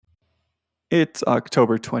It's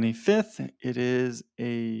October 25th. It is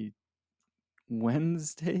a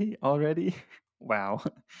Wednesday already. Wow.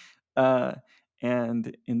 Uh,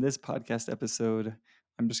 and in this podcast episode,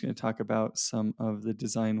 I'm just going to talk about some of the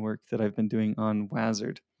design work that I've been doing on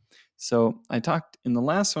Wazard. So in the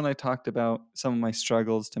last one, I talked about some of my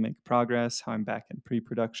struggles to make progress, how I'm back in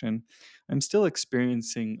pre-production. I'm still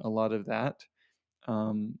experiencing a lot of that,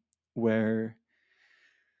 where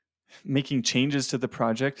making changes to the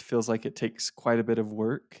project feels like it takes quite a bit of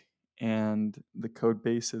work and the code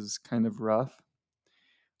base is kind of rough.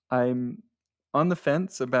 I'm on the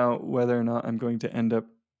fence about whether or not I'm going to end up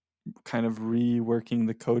kind of reworking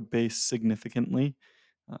the code base significantly,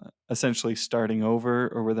 essentially starting over,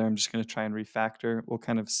 or whether I'm just going to try and refactor. We'll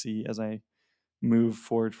kind of see as I move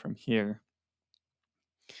forward from here.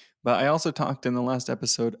 But I also talked in the last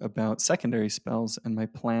episode about secondary spells and my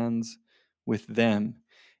plans with them.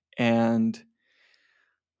 And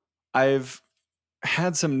I've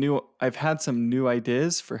I've had some new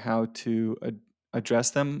ideas for how to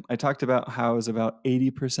address them. I talked about how I was about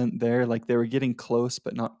 80% there, like they were getting close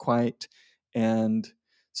but not quite. And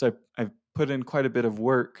so I've put in quite a bit of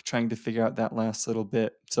work trying to figure out that last little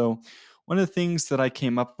bit. So one of the things that I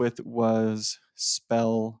came up with was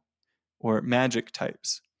spell or magic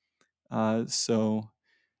types. So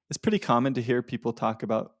it's pretty common to hear people talk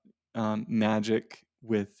about magic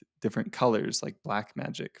with different colors, like black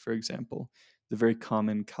magic, for example. It's a very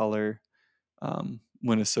common color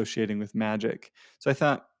when associating with magic. So I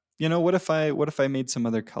thought, what if I made some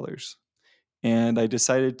other colors? And I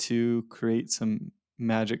decided to create some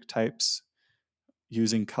magic types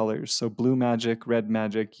using colors. So blue magic, red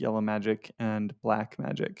magic, yellow magic, and black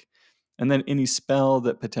magic. And then any spell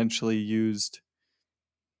that potentially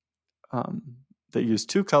um, used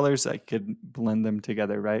two colors, I could blend them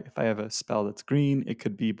together, right? If I have a spell that's green, it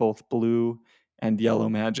could be both blue and yellow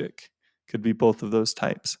magic. Could be both of those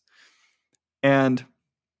types. And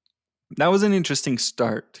that was an interesting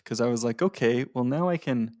start because I was like, okay, well now I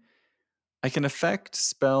can affect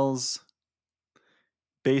spells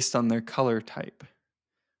based on their color type,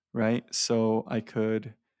 right? So I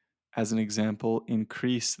could, as an example,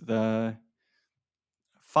 increase the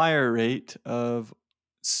fire rate of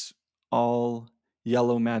all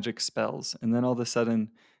yellow magic spells, and then all of a sudden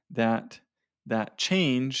that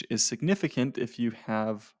change is significant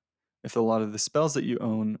if a lot of the spells that you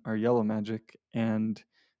own are yellow magic, and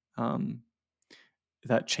um,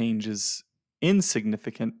 that change is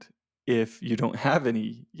insignificant if you don't have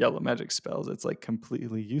any yellow magic spells. It's like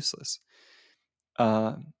completely useless.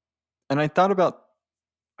 Uh, and I thought about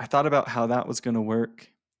how that was going to work,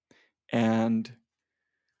 and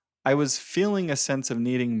I was feeling a sense of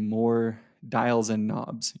needing more dials and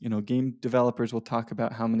knobs. Game developers will talk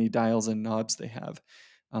about how many dials and knobs they have.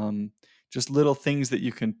 Um, just little things that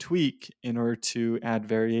you can tweak in order to add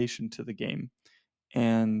variation to the game.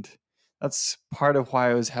 And that's part of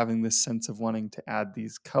why I was having this sense of wanting to add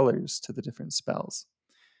these colors to the different spells,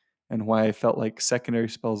 and why I felt like secondary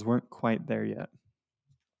spells weren't quite there yet.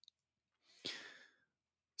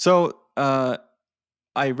 So I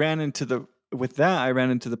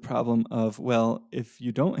ran into the problem of, well, if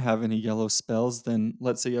you don't have any yellow spells, then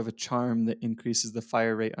let's say you have a charm that increases the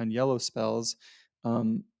fire rate on yellow spells,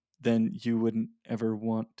 um, then you wouldn't ever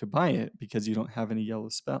want to buy it because you don't have any yellow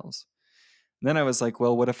spells. And then I was like,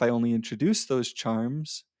 well, what if I only introduce those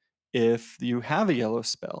charms if you have a yellow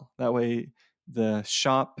spell? That way the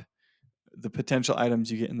potential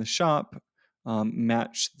items you get in the shop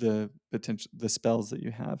match the spells that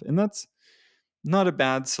you have. And that's not a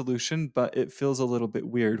bad solution, but it feels a little bit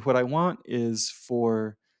weird. What I want is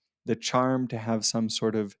for the charm to have some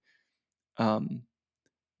sort of um,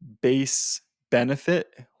 base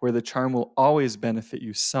benefit where the charm will always benefit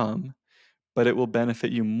you some, but it will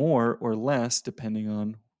benefit you more or less depending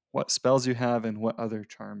on what spells you have and what other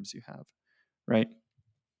charms you have, right?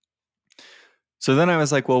 So then I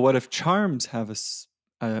was like, well, what if charms have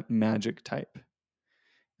a magic type?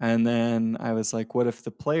 And then I was like, what if the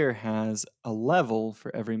player has a level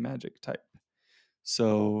for every magic type?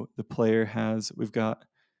 So we've got,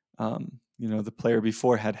 the player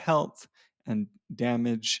before had health and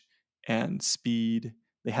damage and speed.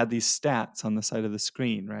 They had these stats on the side of the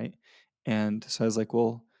screen, right? And so I was like,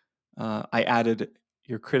 well, I added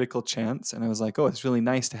your critical chance, and I was like, oh, it's really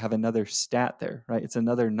nice to have another stat there, right? It's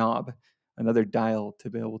another knob, another dial to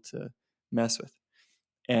be able to mess with.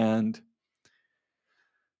 And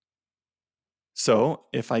so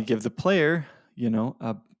if I give the player,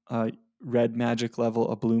 a red magic level,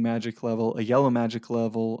 a blue magic level, a yellow magic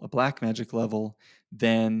level, a black magic level,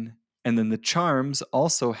 and then the charms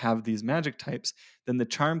also have these magic types, then the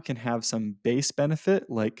charm can have some base benefit,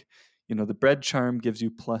 like the bread charm gives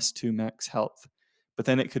you +2 max health, but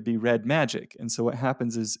then it could be red magic. And so what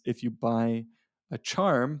happens is if you buy a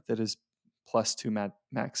charm that is +2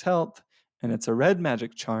 max health and it's a red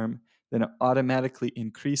magic charm, then it automatically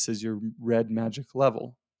increases your red magic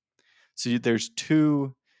level. So there's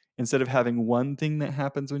two, instead of having one thing that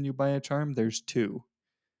happens when you buy a charm, there's two,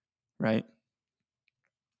 right?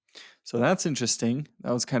 So that's interesting.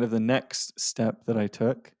 That was kind of the next step that I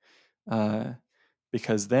took,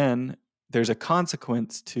 because then there's a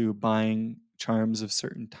consequence to buying charms of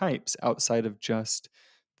certain types outside of just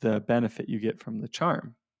the benefit you get from the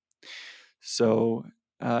charm. So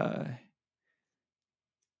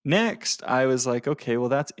next, I was like, okay, well,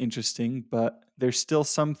 that's interesting, but there's still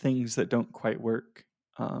some things that don't quite work.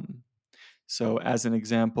 So as an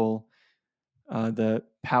example, the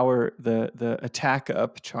attack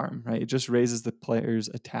up charm, right? It just raises the player's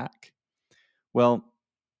attack. Well,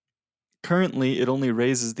 currently it only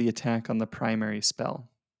raises the attack on the primary spell.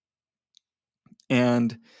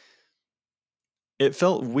 And it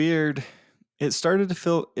felt weird. It started to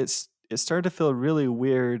feel really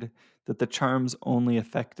weird that the charms only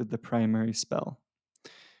affected the primary spell.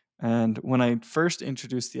 And when I first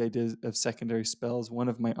introduced the idea of secondary spells, one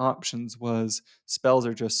of my options was spells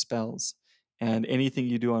are just spells. And anything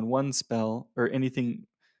you do on one spell, or anything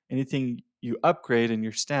you upgrade in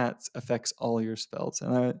your stats, affects all your spells.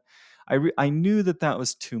 And I knew that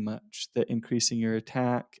was too much, that increasing your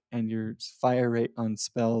attack and your fire rate on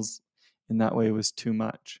spells in that way was too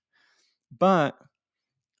much. But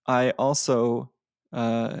I also,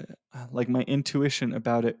 like, my intuition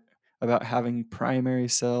about having primary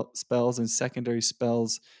spells and secondary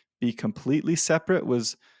spells be completely separate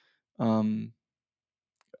was,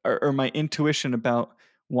 or my intuition about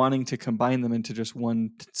wanting to combine them into just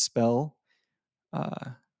one spell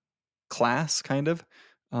class, kind of,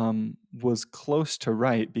 was close to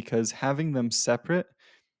right, because having them separate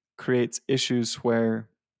creates issues where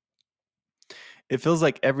it feels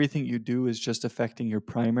like everything you do is just affecting your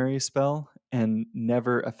primary spell and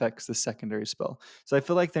never affects the secondary spell. So I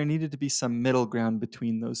feel like there needed to be some middle ground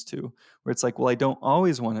between those two, where it's like, well, I don't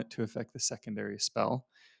always want it to affect the secondary spell,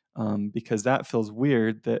 because that feels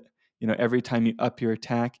weird that, every time you up your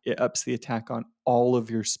attack, it ups the attack on all of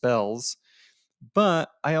your spells.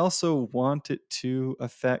 But I also want that to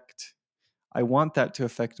affect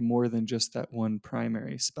more than just that one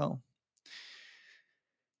primary spell.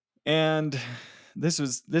 And this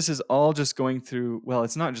is all just going through, well,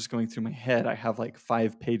 it's not just going through my head. I have like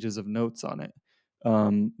 5 pages of notes on it,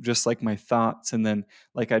 just like my thoughts. And then,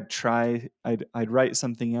 like, I'd write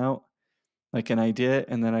something out, like an idea,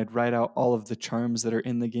 and then I'd write out all of the charms that are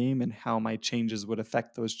in the game and how my changes would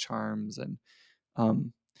affect those charms. And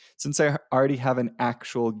since I already have an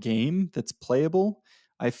actual game that's playable,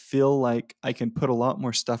 I feel like I can put a lot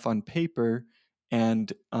more stuff on paper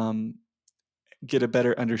and get a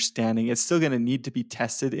better understanding. It's still going to need to be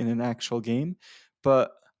tested in an actual game,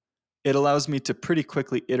 but it allows me to pretty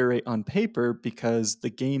quickly iterate on paper, because the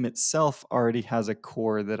game itself already has a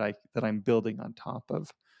core that I'm building on top of.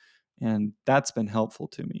 And that's been helpful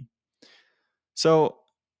to me. So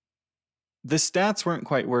the stats weren't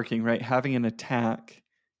quite working, right? Having an attack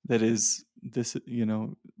that is this,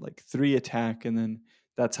 like 3 attack, and then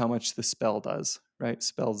that's how much the spell does, right?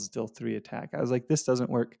 Spells deal 3 attack. I was like, this doesn't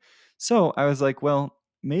work. So I was like, well,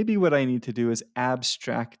 maybe what I need to do is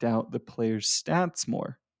abstract out the player's stats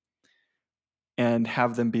more and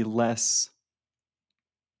have them be less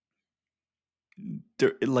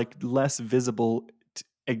visible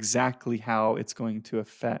exactly how it's going to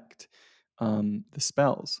affect the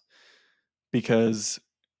spells. Because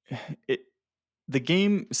the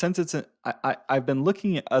game, since I've been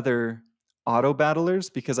looking at other auto battlers,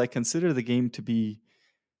 because I consider the game to be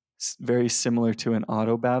very similar to an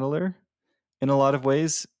auto battler in a lot of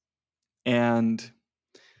ways. And,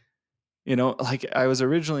 like, I was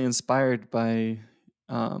originally inspired by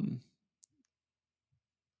The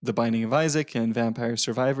Binding of Isaac and Vampire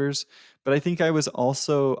Survivors, but I think I've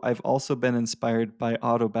also been inspired by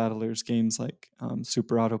auto battlers games like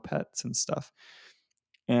Super Auto Pets and stuff.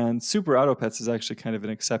 And Super Auto Pets is actually kind of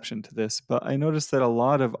an exception to this, but I noticed that a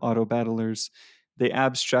lot of auto battlers, they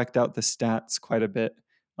abstract out the stats quite a bit.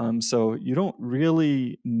 So you don't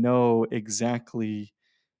really know exactly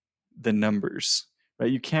the numbers, right?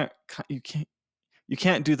 You can't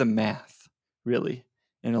do the math, really,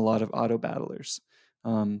 in a lot of auto battlers.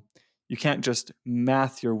 You can't just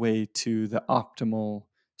math your way to the optimal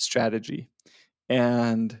strategy.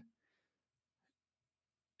 And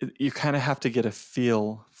you kind of have to get a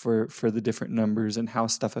feel for the different numbers and how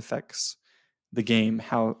stuff affects the game,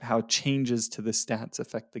 how changes to the stats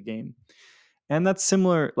affect the game. And that's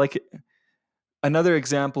similar, like another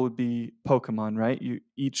example would be Pokemon, right?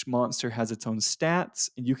 Each monster has its own stats,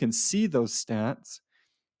 and you can see those stats,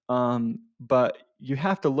 but you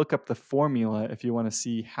have to look up the formula if you want to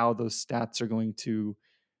see how those stats are going to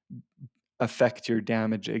affect your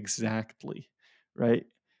damage exactly, right?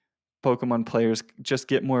 Pokemon players just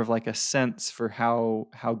get more of like a sense for how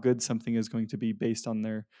good something is going to be based on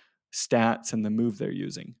their stats and the move they're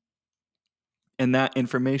using. And that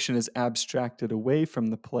information is abstracted away from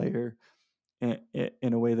the player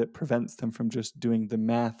in a way that prevents them from just doing the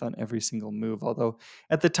math on every single move. Although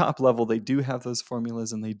at the top level, they do have those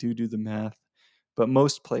formulas and they do the math, but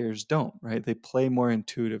most players don't, right? They play more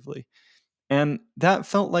intuitively. And that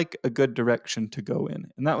felt like a good direction to go in.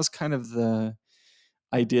 And that was kind of the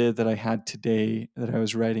idea that I had today that I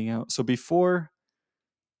was writing out. So before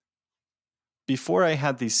I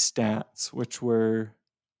had these stats, which were,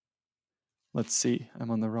 let's see,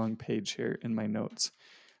 I'm on the wrong page here in my notes.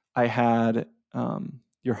 I had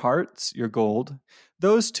your hearts, your gold.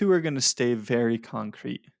 Those two are going to stay very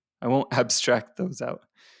concrete. I won't abstract those out.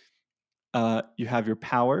 You have your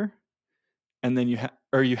power, and then you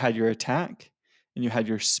had your attack, and you had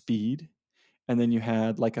your speed, and then you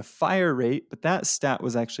had like a fire rate, but that stat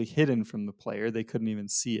was actually hidden from the player. They couldn't even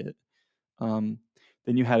see it. Then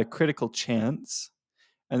you had a critical chance,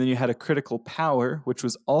 and then you had a critical power, which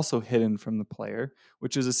was also hidden from the player,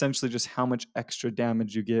 which is essentially just how much extra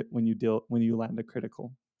damage you get when you land a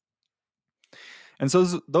critical. And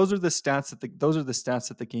so those are the stats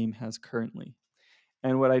that the game has currently.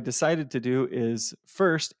 And what I decided to do is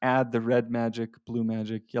first add the red magic, blue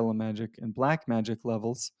magic, yellow magic, and black magic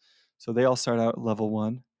levels. So they all start out at level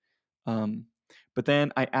 1. But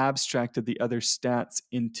then I abstracted the other stats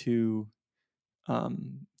into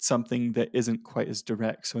something that isn't quite as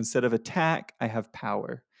direct. So instead of attack, I have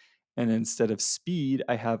power. And instead of speed,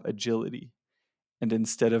 I have agility. And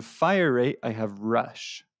instead of fire rate, I have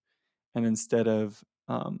rush. And instead of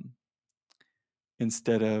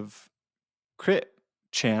crit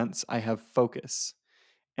chance, I have focus.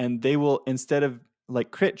 And they will, instead of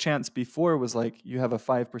like crit chance before was like you have a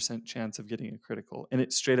 5% chance of getting a critical, and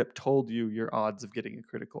it straight up told you your odds of getting a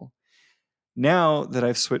critical. Now that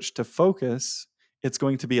I've switched to focus, it's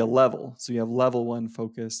going to be a level. So you have level 1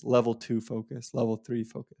 focus, level 2 focus, level 3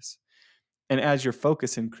 focus. And as your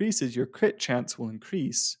focus increases, your crit chance will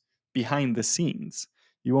increase behind the scenes.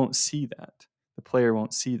 You won't see that. The player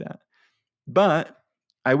won't see that. But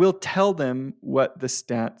I will tell them what the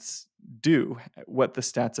stats do, what the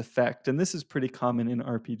stats affect. And this is pretty common in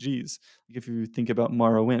RPGs. Like if you think about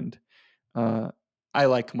Morrowind, I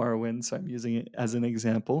like Morrowind, so I'm using it as an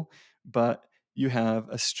example. But you have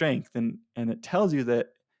a strength, and it tells you that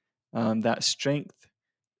that strength,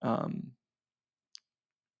 I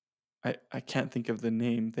can't think of the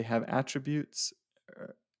name. They have attributes.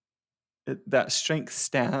 That strength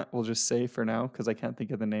stat, we'll just say for now, because I can't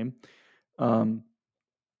think of the name.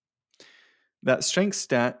 That strength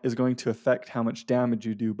stat is going to affect how much damage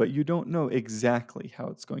you do, but you don't know exactly how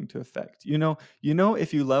it's going to affect. You know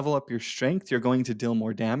if you level up your strength, you're going to deal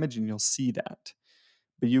more damage, and you'll see that,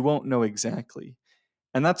 but you won't know exactly.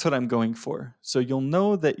 And that's what I'm going for. So you'll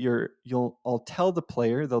know that I'll tell the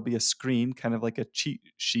player, there'll be a screen, kind of like a cheat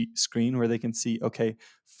sheet screen, where they can see, okay,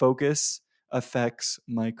 focus affects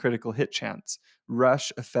my critical hit chance.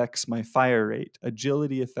 Rush affects my fire rate.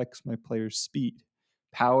 Agility affects my player's speed.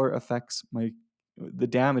 Power affects the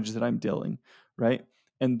damage that I'm dealing, right?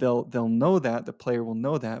 And they'll know that, the player will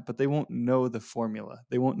know that, but they won't know the formula.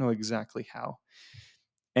 They won't know exactly how.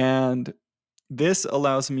 And this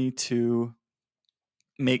allows me to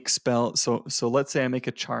make spell. So let's say I make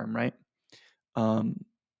a charm, right?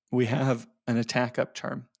 We have an attack up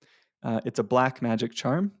charm. It's a black magic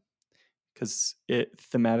charm because it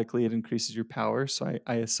increases your power. So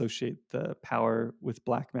I associate the power with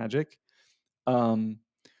black magic. I've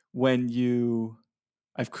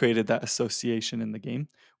created that association in the game.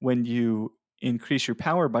 When you increase your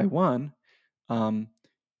power by 1,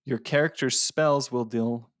 your character's spells will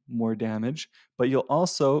deal more damage, but you'll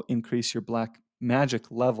also increase your black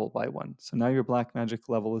magic level by 1. So now your black magic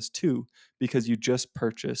level is 2 because you just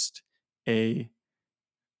purchased a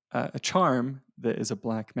charm that is a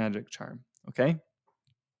black magic charm. Okay.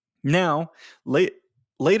 Now,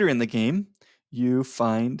 later in the game, you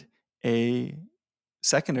find a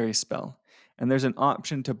secondary spell, and there's an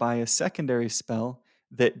option to buy a secondary spell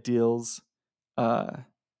that deals,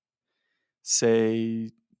 say,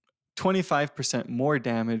 25% more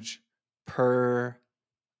damage per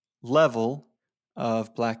level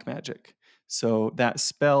of black magic. So that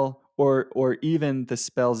spell, or even the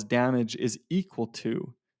spell's damage, is equal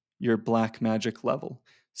to your black magic level.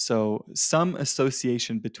 So some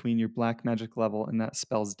association between your black magic level and that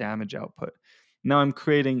spell's damage output. Now I'm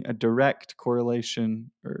creating a direct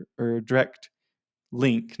correlation or a direct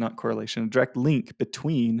link, not correlation, a direct link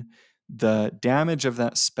between the damage of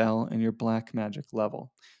that spell and your black magic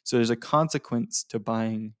level. So there's a consequence to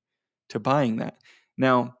buying that.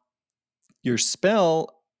 Now, your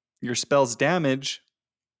spell's damage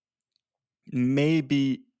may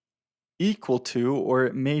be equal to, or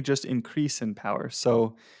it may just increase in power.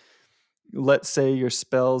 So let's say your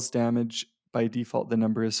spell's damage by default, the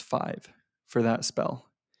number is 5 for that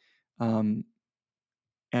spell. And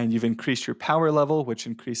you've increased your power level, which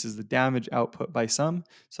increases the damage output by some.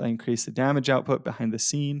 So I increase the damage output behind the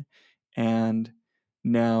scene. And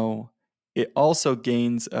now it also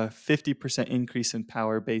gains a 50% increase in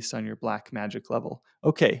power based on your black magic level.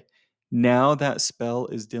 Okay, now that spell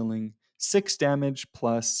is dealing 6 damage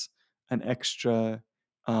plus an extra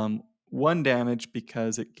 1 damage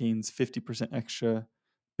because it gains 50% extra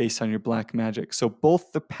based on your black magic. So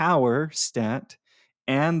both the power stat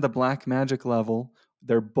and the black magic level,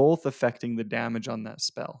 they're both affecting the damage on that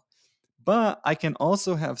spell. But I can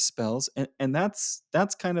also have spells, and that's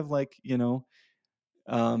kind of like,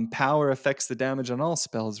 power affects the damage on all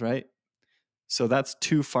spells, right? So that's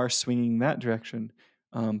too far swinging that direction.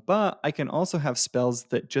 But I can also have spells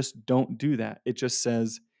that just don't do that. It just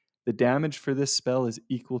says the damage for this spell is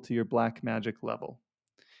equal to your black magic level.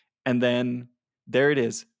 And then there it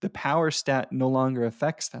is. The power stat no longer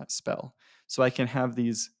affects that spell. So I can have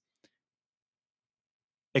these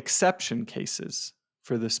exception cases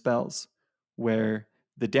for the spells where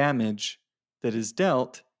the damage that is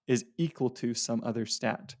dealt is equal to some other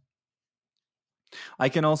stat. I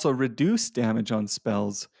can also reduce damage on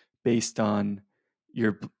spells based on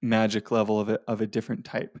your magic level of a different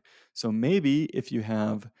type. So maybe if you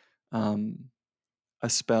have a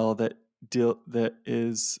spell that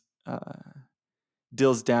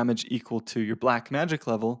deals damage equal to your black magic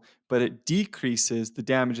level, but it decreases, the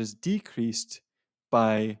damage is decreased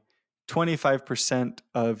by 25%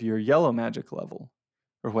 of your yellow magic level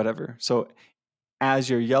or whatever. So as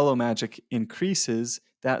your yellow magic increases,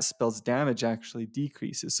 that spell's damage actually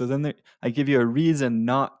decreases. So then I give you a reason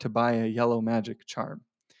not to buy a yellow magic charm.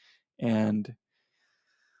 And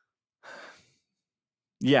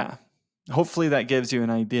yeah, hopefully that gives you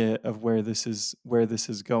an idea of where this is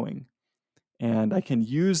going. And I can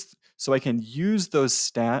use those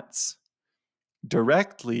stats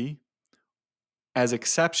directly as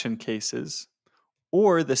exception cases,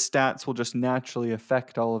 or the stats will just naturally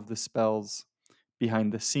affect all of the spells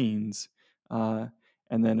behind the scenes. And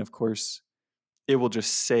then of course it will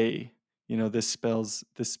just say, this spell's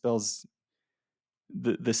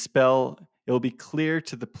the spell, it'll be clear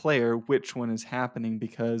to the player which one is happening,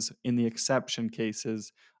 because in the exception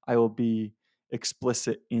cases, I will be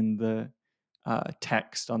explicit in the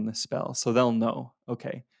text on the spell. So they'll know,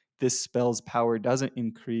 okay, this spell's power doesn't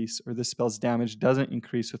increase, or this spell's damage doesn't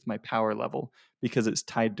increase with my power level because it's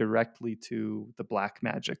tied directly to the black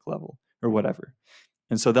magic level or whatever.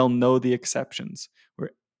 And so they'll know the exceptions.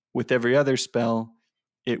 Where with every other spell,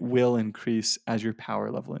 it will increase as your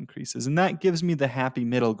power level increases. And that gives me the happy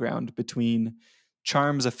middle ground between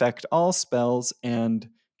charms affect all spells and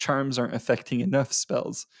charms aren't affecting enough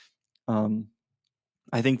spells.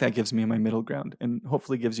 I think that gives me my middle ground, and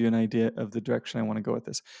hopefully gives you an idea of the direction I want to go with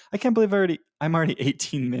this. I can't believe I'm already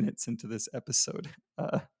 18 minutes into this episode.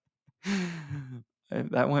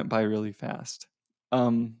 That went by really fast.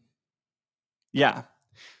 Yeah.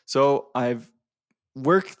 So I've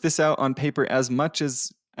worked this out on paper as much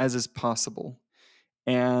as is possible.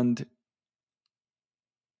 And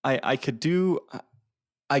I could do,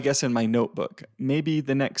 I guess, in my notebook, maybe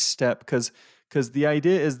the next step, because the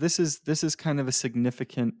idea is this is kind of a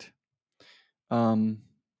significant amount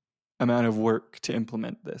of work to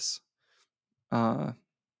implement this.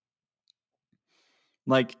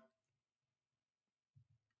 Like,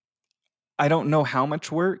 I don't know how much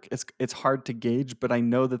work. It's hard to gauge, but I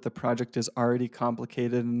know that the project is already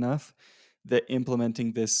complicated enough that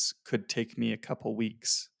implementing this could take me a couple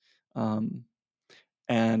weeks.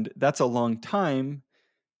 And that's a long time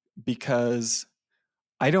because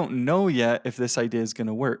I don't know yet if this idea is going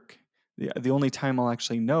to work. The only time I'll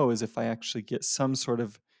actually know is if I actually get some sort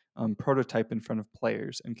of prototype in front of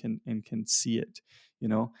players and can see it.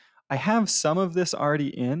 I have some of this already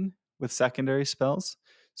in with secondary spells,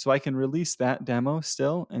 so I can release that demo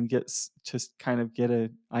still and just kind of get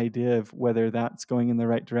an idea of whether that's going in the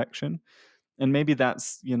right direction. And maybe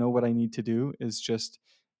that's what I need to do is just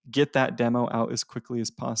get that demo out as quickly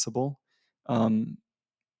as possible,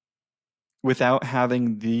 without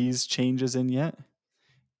having these changes in yet,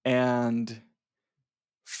 and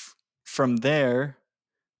from there,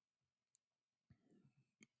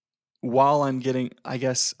 while I'm getting,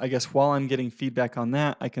 while I'm getting feedback on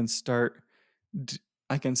that, d-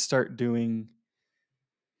 I can start doing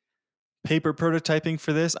paper prototyping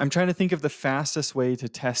for this. I'm trying to think of the fastest way to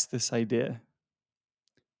test this idea,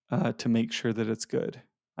 to make sure that it's good.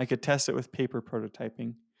 I could test it with paper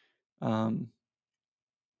prototyping, um,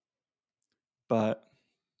 but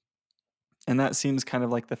and that seems kind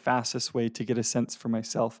of like the fastest way to get a sense for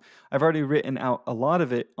myself. I've already written out a lot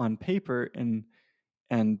of it on paper,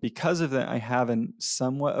 and because of that, I have an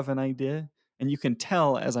somewhat of an idea. And you can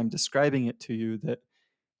tell as I'm describing it to you that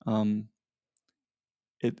um,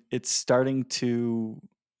 it's starting to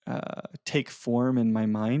take form in my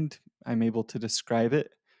mind. I'm able to describe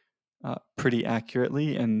it pretty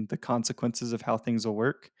accurately and the consequences of how things will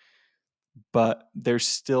work. But there's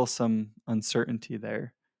still some uncertainty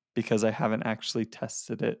there because I haven't actually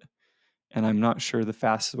tested it. And I'm not sure the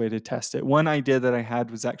fastest way to test it. One idea that I had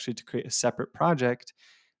was actually to create a separate project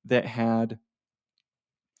that had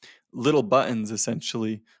little buttons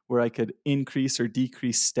essentially where I could increase or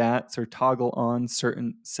decrease stats or toggle on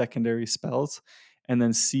certain secondary spells and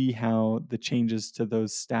then see how the changes to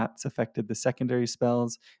those stats affected the secondary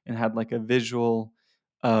spells, and had like a visual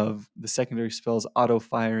of the secondary spells auto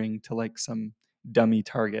firing to like some dummy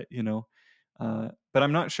target, you know. But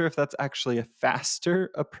I'm not sure if that's actually a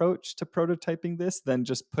faster approach to prototyping this than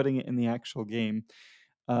just putting it in the actual game.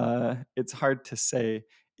 It's hard to say.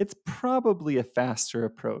 It's probably a faster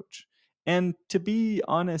approach. And to be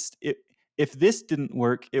honest, if this didn't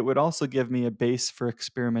work, it would also give me a base for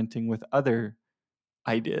experimenting with other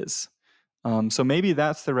ideas. So maybe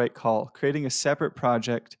that's the right call, creating a separate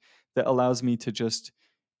project that allows me to just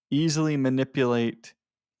easily manipulate,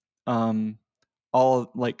 um,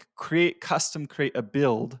 all like create a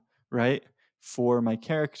build, right, for my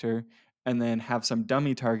character, and then have some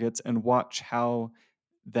dummy targets and watch how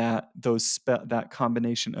that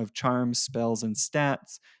combination of charms, spells, and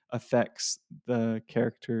stats affects the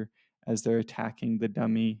character as they're attacking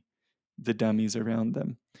the dummies around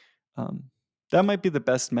them. Um, that might be the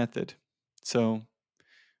best method. So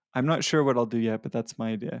I'm not sure what I'll do yet, but that's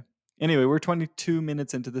my idea. Anyway, we're 22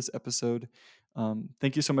 minutes into this episode.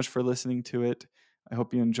 Thank you so much for listening to it. I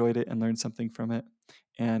hope you enjoyed it and learned something from it.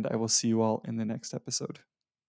 And I will see you all in the next episode.